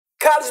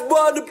College boy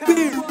on the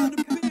beat.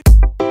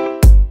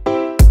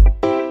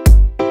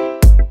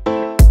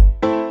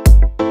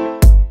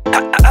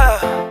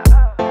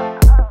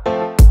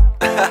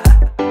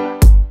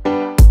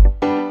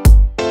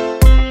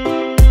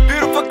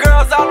 Beautiful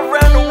girls all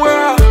around the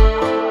world.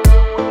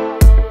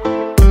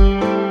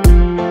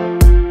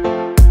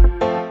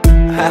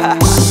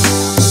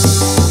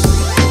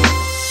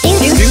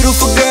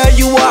 Beautiful girl,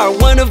 you are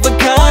one of a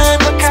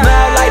kind.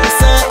 Smile like the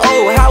sun,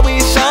 oh how we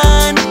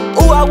shine.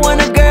 Ooh, I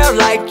want a girl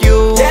like you.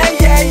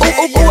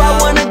 Ooh, I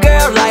want a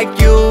girl like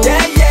you.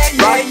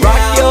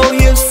 Rock your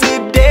hips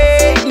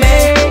today,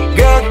 man.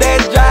 Girl,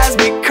 that drives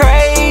me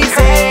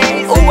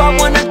crazy. Ooh, I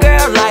want a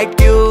girl like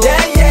you. Ooh,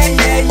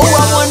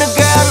 I want a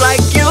girl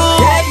like you.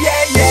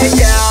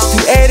 Tú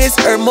eres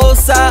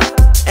hermosa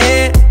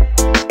and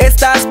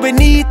estás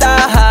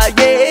bonita,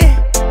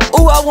 yeah.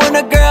 Ooh, I want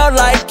a girl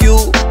like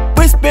you.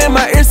 Whisper in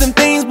my ear some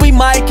things we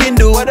might can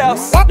do. What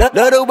else?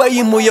 Love the way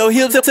you move your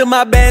hips to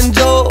my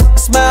banjo.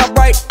 Smile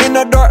bright in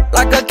the dark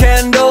like a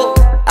candle.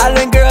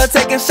 Island girl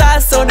taking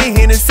shots on the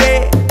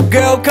Hennessy.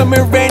 Girl come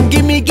and ran,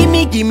 gimme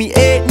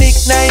a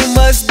nickname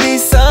must be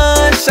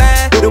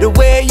Sunshine. The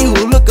way you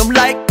look, I'm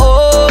like,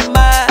 oh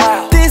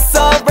my. This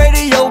a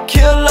radio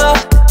killer.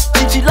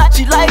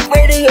 She like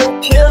radio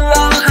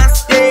killer.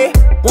 Yeah.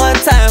 One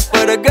time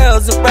for the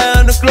girls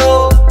around the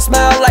globe.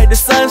 Smile like the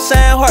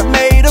sunshine, heart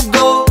made of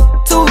gold.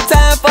 Two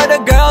time for the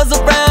girls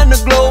around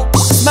the globe.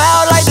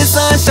 Smile like the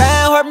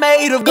sunshine, heart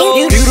made of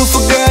gold.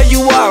 Beautiful girl,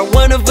 you are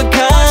one of a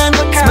kind.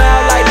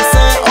 Smile like the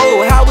sun,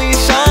 oh how we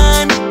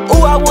shine.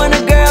 Ooh, I want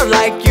a girl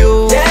like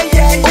you.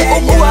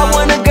 Ooh, I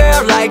want a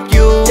girl like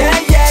you.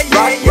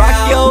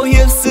 Rock your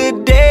hips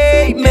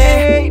today,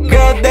 man.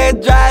 Girl,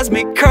 that drives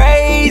me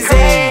crazy.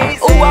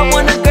 Ooh, I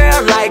want a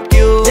girl like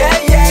you. Ooh,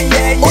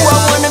 I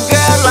want a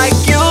girl like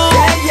you.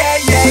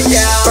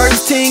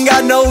 First thing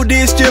I know,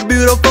 this you're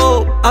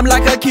beautiful. I'm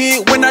like a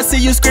kid when I see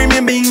you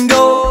screaming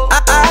bingo.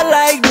 I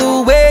like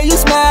the way you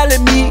smile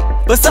at me.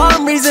 For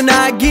some reason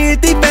I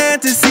get the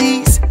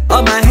fantasies.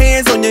 On my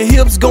hands on your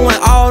hips going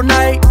all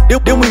night.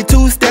 Then we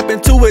two-step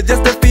into it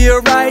just to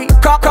feel right.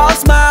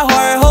 Cross my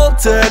heart, hope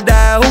to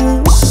die.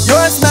 Ooh,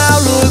 your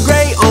smile look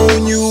great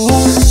on you.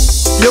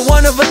 You're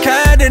one of a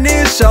kind and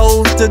it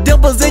shows. The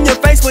dimples in your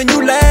face when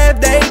you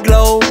laugh, they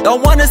glow.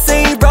 Don't wanna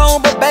seem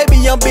wrong, but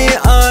baby I'm being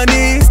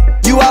honest.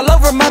 You all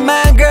over my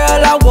mind,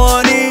 girl, I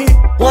want it.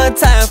 One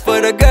time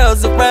for the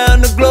girls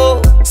around the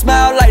globe.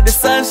 Smile like the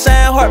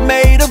sunshine, heart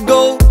made of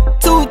gold.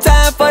 Two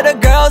time for the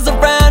girls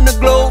around the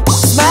globe.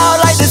 Smile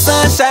like the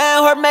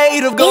sunshine, heart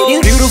made of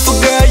gold. Beautiful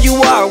girl,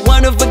 you are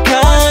one of a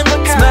kind.